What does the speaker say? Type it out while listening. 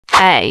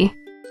A.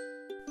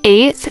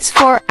 A is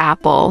for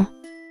apple.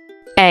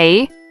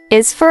 A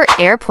is for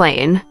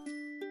airplane.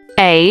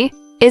 A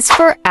is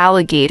for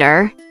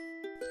alligator.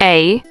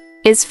 A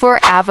is for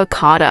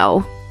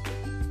avocado.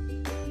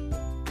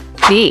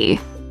 B.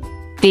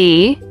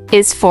 B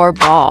is for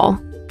ball.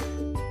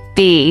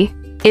 B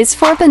is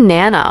for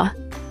banana.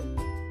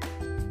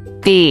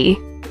 B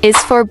is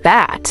for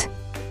bat.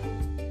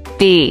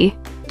 B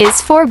is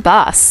for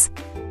bus.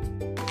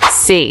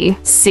 C.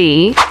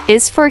 C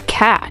is for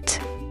cat.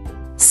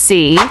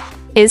 C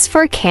is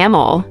for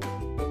camel.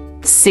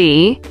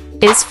 C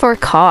is for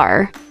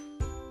car.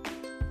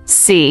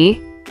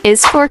 C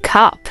is for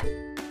cup.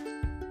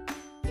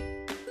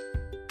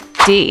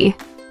 D.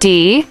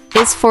 D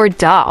is for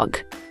dog.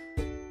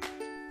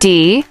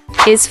 D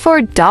is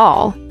for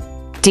doll.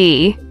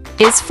 D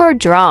is for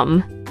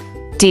drum.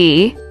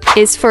 D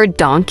is for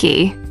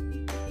donkey.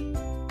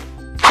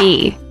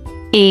 E.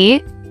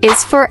 E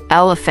is for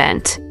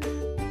elephant.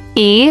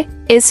 E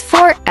is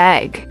for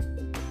egg.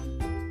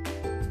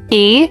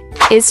 E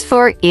is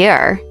for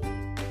ear.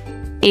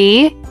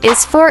 E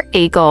is for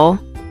eagle.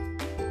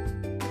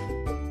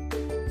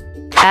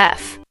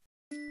 F.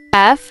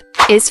 F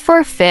is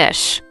for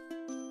fish.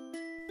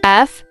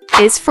 F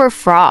is for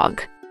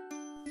frog.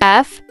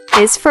 F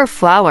is for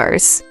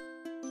flowers.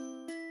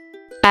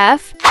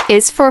 F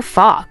is for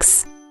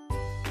fox.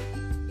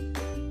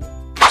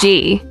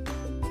 G.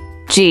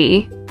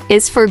 G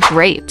is for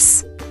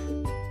grapes.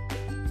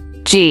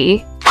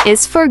 G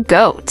is for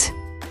goat.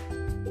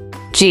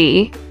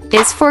 G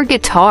is for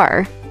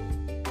guitar.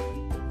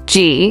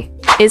 G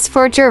is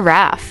for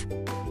giraffe.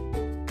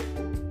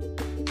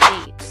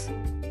 H.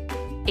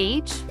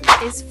 H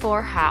is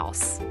for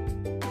house.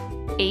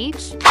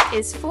 H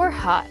is for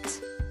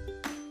hut.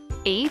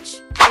 H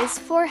is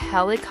for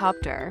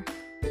helicopter.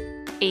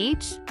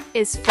 H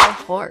is for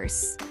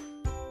horse.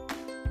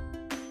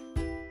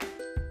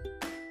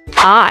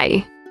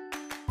 I.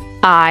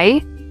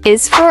 I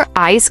is for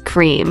ice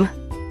cream.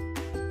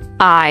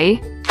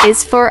 I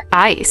is for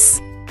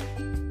ice.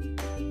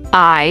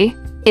 I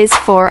is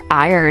for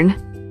iron.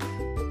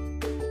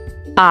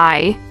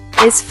 I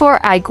is for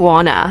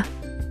iguana.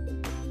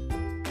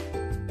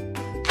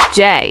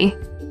 J.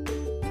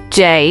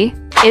 J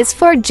is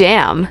for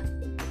jam.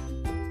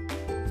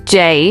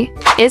 J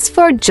is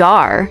for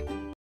jar.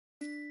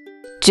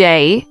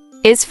 J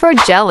is for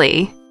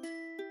jelly.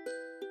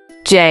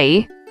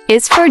 J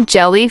is for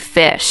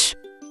jellyfish.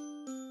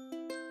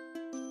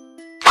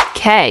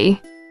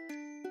 K.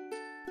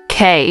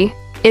 K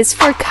is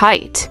for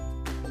kite.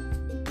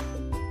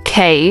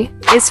 K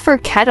is for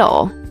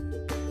kettle.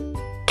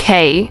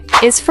 K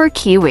is for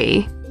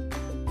kiwi.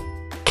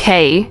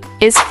 K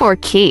is for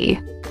key.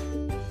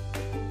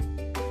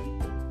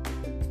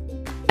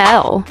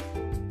 L.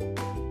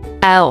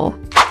 L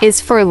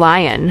is for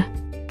lion.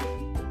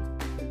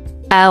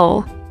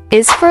 L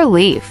is for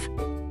leaf.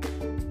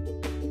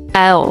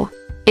 L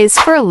is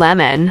for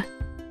lemon.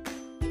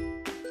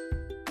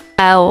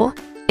 L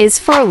is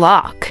for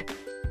lock.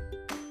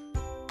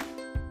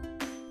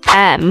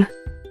 M.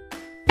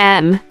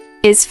 M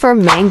is for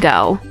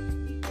mango.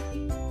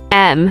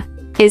 M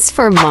is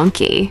for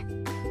monkey.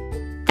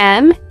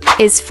 M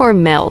is for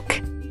milk.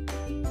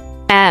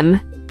 M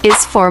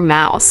is for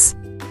mouse.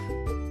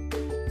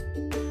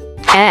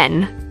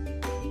 N.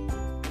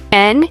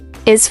 N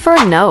is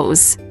for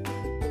nose.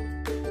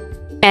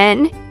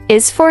 N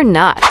is for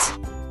nut.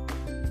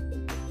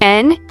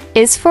 N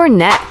is for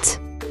net.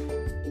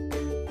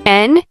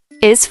 N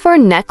is for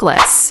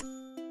necklace.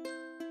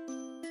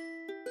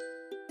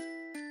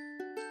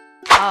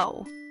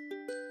 O.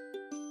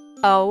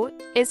 O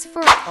is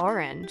for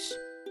orange.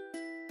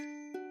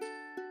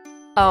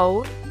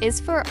 O is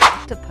for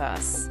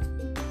octopus.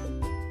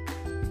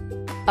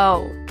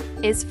 O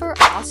is for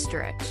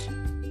ostrich.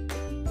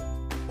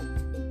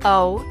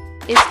 O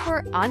is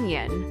for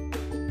onion.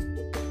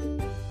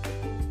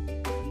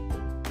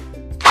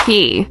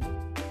 P.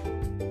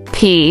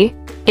 P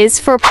is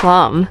for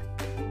plum.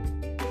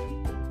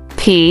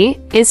 P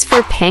is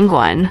for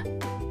penguin.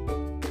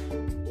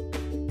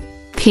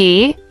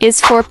 P is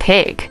for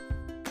pig.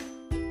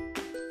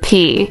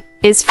 P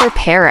is for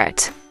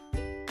parrot.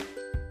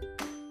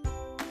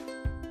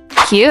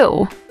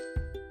 Q.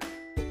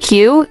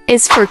 Q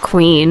is for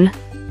queen.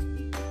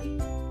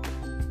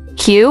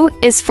 Q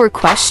is for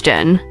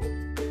question.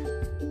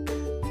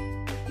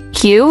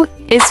 Q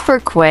is for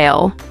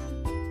quail.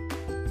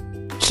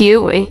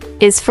 Q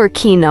is for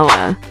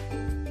quinoa.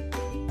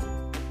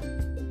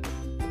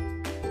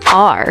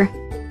 R.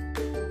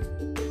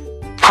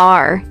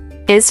 R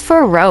is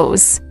for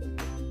rose.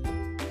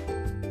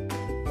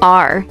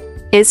 R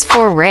is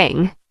for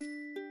ring.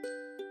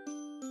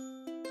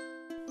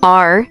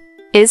 R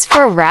is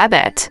for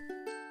rabbit.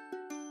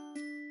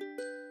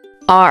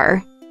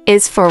 R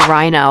is for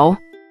rhino.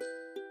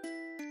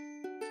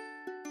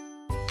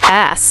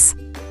 S.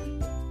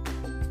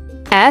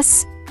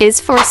 S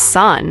is for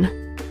sun.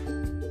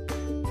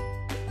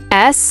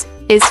 S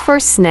is for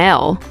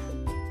snail.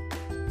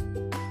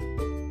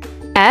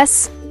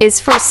 S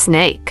is for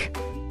snake.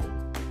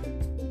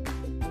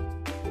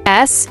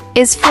 S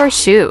is for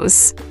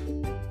shoes.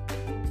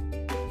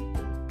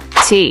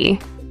 T.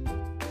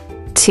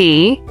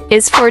 T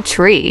is for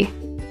tree.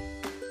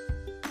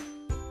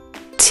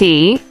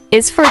 T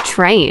is for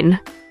train.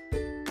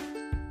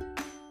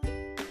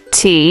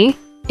 T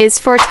is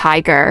for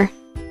tiger.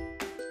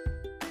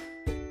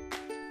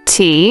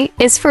 T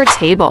is for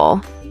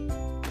table.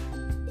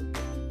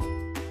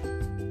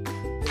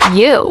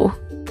 U.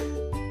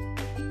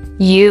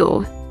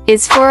 U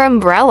is for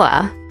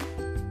umbrella.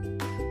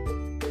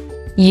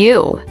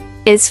 U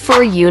is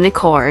for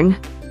unicorn.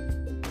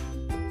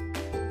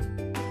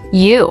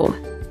 U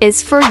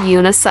is for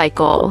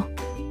unicycle.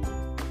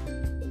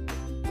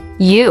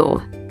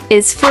 U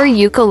is for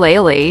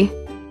ukulele.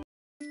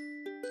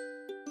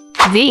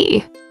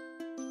 V.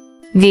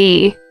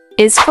 V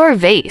is for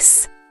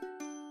vase.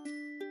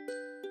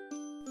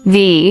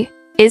 V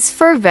is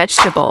for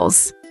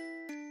vegetables.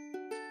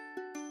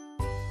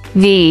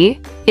 V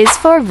is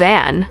for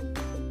van.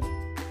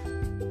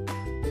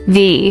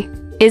 V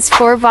is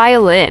for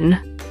violin.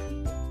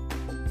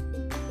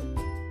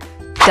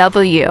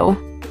 W.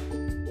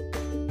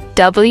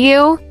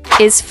 W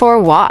is for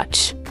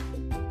watch.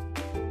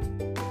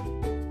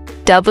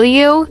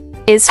 W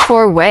is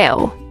for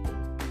whale.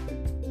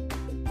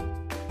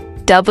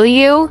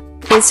 W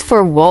is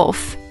for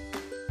wolf.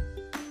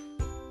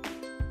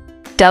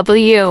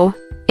 W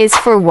is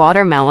for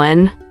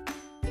watermelon.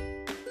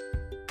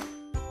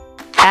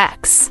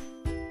 X.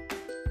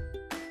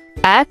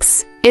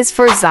 X is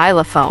for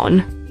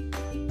xylophone.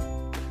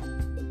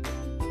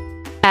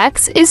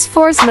 X is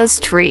for Xmas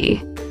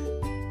tree.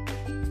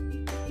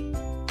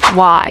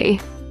 Y.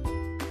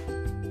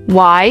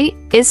 Y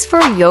is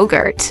for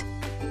yogurt.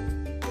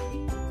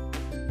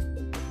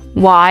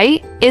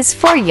 Y is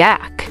for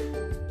yak.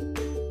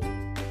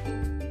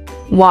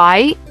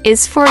 Y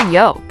is for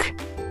yolk.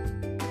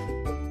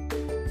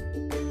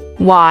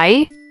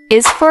 Y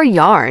is for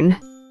yarn.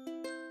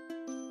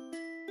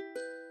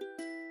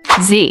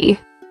 Z.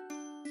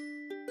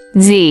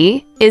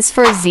 Z is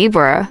for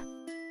zebra.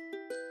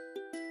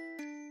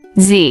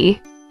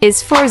 Z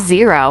is for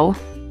zero.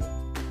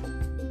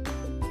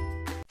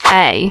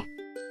 A.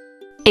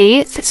 A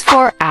is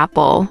for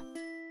apple.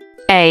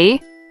 A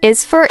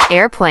is for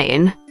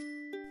airplane.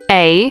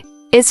 A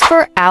is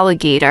for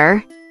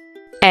alligator.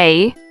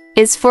 A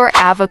is for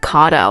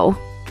avocado.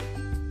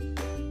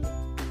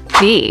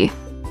 B.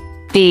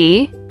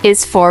 B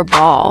is for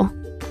ball.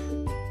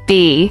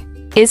 B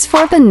is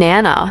for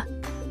banana.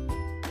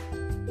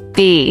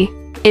 B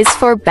is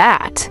for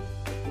bat.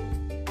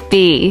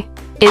 B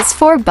is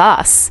for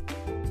bus.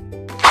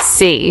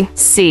 C.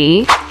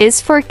 C is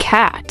for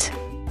cat.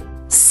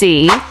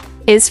 C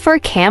is for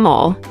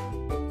camel.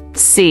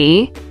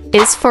 C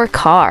is for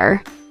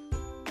car.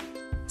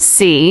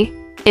 C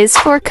is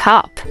for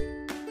cup.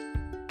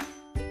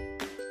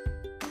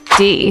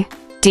 D.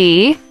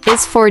 D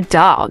is for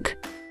dog.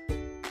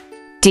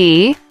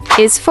 D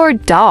is for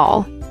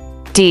doll.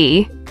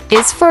 D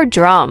is for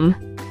drum.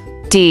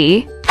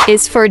 D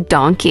is for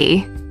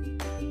donkey.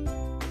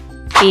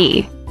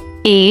 E.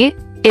 E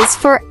is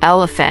for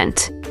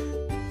elephant.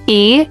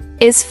 E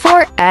is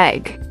for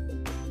egg.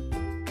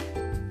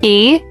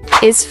 E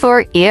is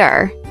for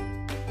ear.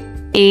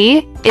 E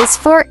is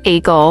for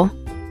eagle.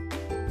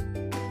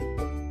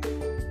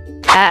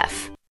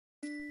 F.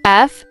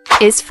 F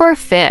is for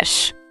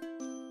fish.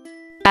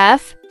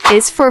 F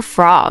is for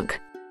frog.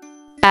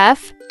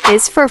 F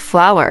is for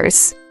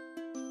flowers.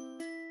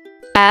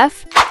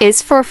 F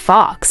is for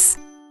fox.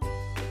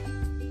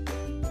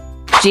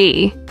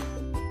 G.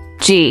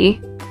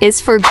 G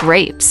is for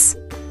grapes.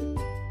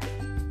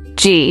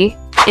 G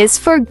is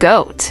for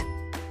goat.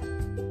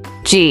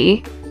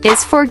 G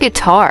is for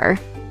guitar.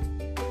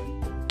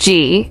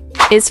 G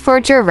is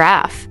for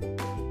giraffe.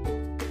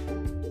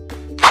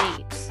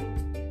 H.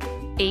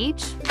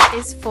 H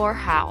is for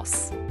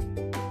house.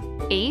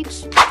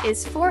 H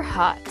is for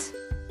hut.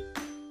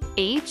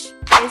 H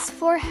is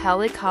for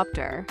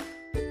helicopter.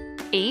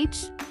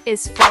 H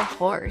is for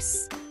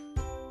horse.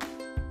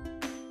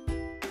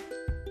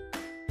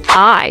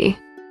 I.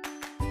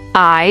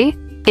 I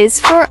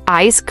is for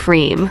ice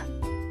cream.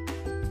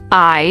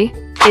 I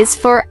is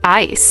for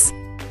ice.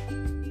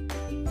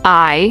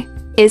 I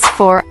is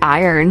for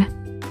iron.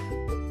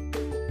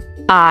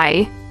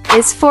 I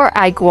is for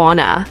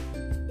iguana.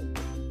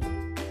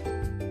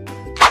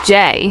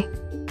 J.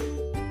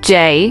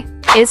 J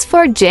is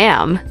for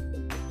jam.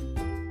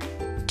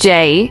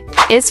 J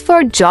is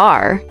for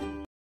jar.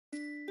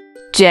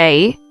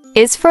 J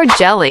is for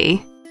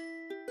jelly.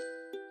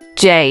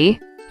 J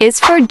is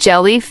for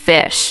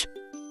jellyfish.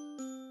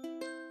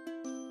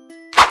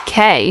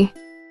 K.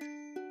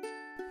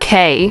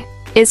 K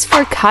is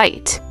for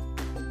kite.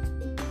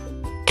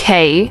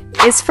 K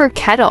is for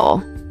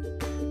kettle.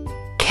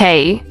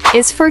 K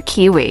is for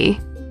kiwi.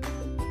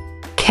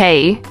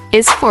 K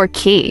is for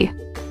key.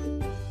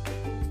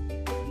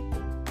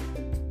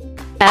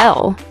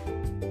 L.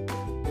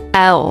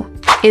 L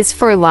is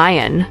for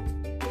lion.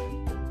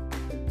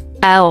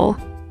 L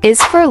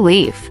is for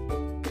leaf.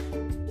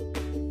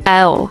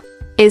 L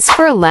is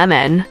for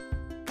lemon.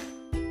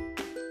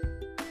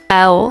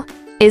 L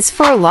is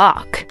for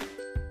lock.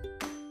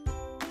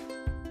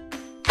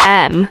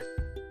 M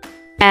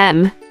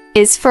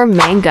is for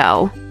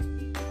mango.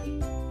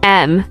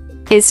 M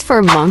is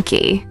for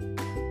monkey.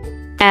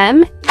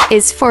 M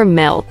is for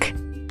milk.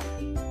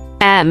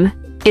 M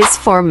is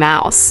for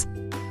mouse.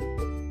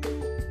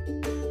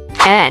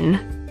 N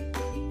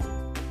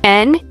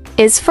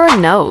is for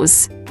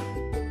nose.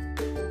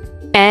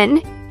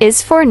 N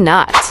is for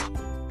nut.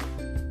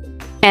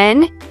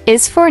 N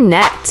is for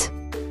net.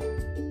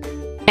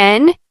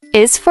 N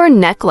is for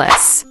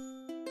necklace.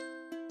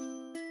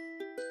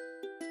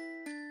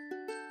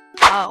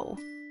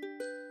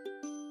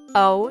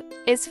 O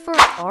is for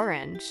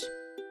orange.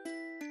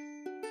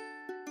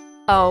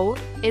 O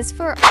is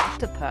for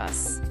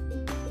octopus.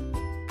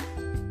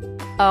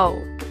 O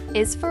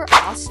is for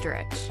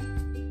ostrich.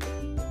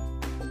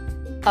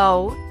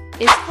 O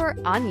is for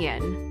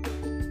onion.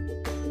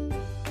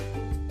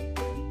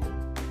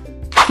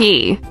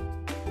 P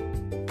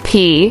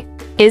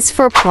is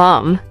for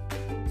plum.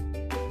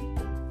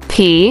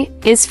 P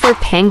is for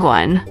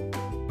penguin.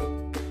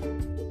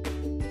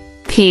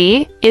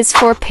 P is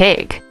for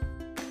pig.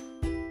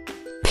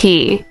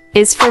 P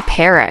is for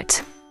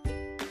parrot.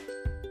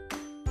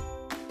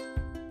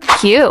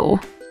 Q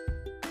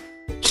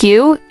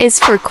is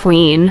for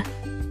queen.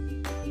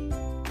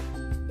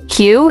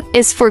 Q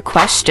is for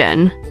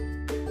question.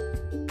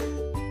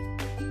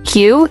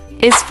 Q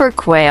is for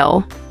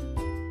quail.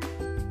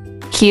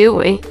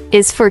 Q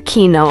is for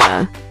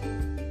quinoa.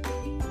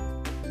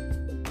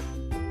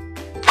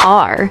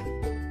 R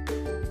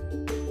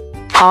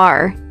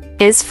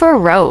is for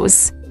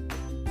rose.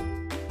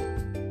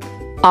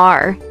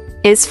 R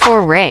is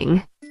for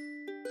ring.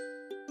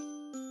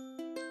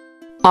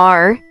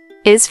 R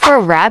is for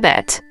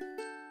rabbit.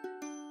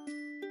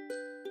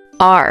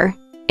 R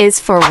is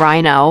for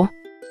rhino.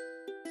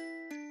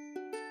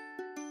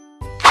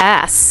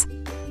 S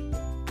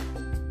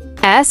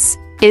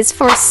is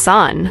for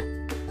sun.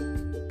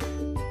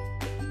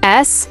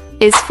 S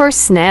is for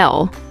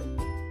snail.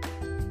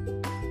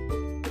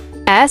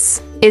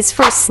 S is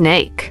for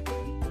snake.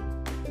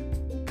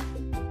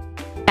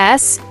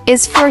 S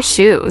is for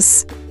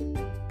shoes.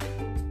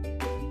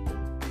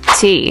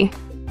 T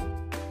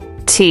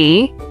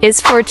is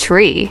for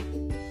tree.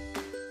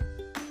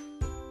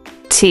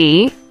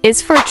 T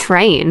is for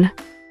train.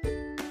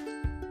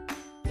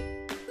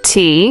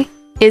 T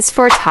is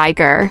for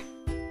tiger.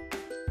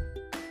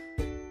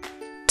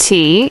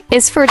 T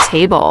is for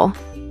table.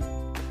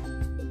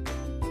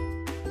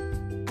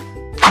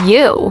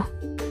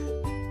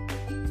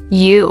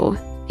 U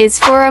is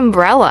for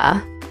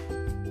umbrella.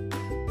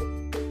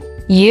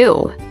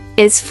 U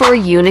is for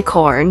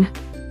unicorn.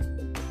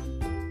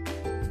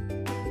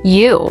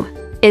 U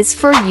is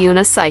for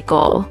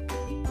unicycle.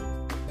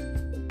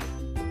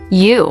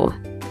 U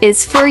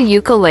is for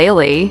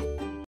ukulele.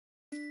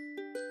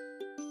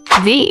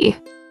 V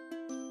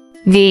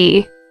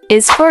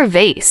is for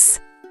vase.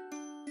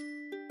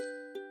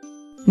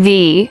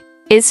 V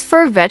is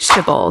for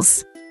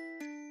vegetables.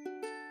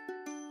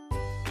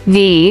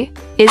 V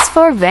is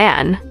for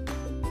van.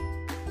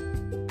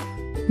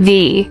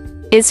 V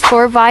is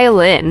for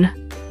violin.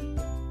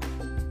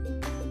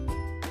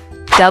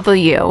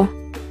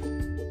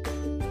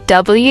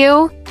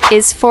 W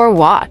is for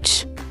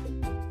watch.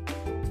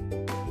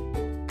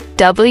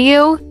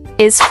 W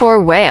is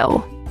for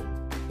whale.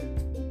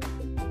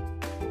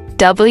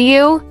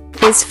 W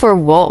is for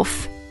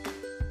wolf.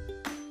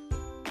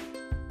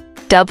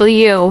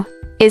 W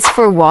is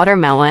for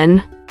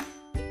watermelon.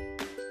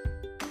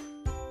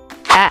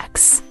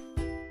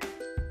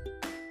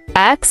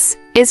 X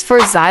is for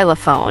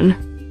xylophone.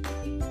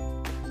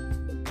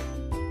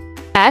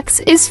 X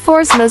is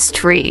for Xmas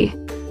tree.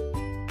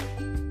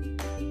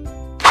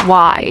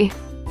 Y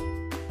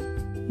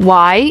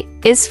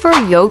is for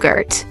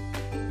yogurt.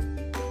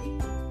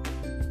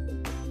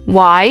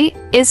 Y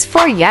is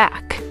for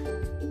yak.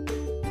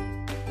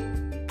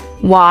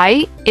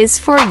 Y is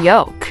for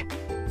yolk.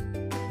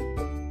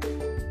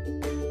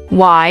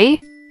 Y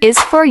is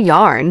for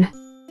yarn.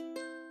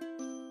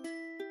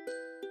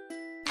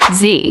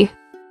 Z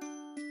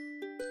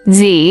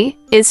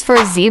is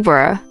for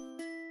zebra.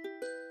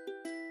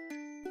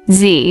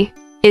 Z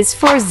is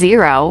for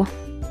zero.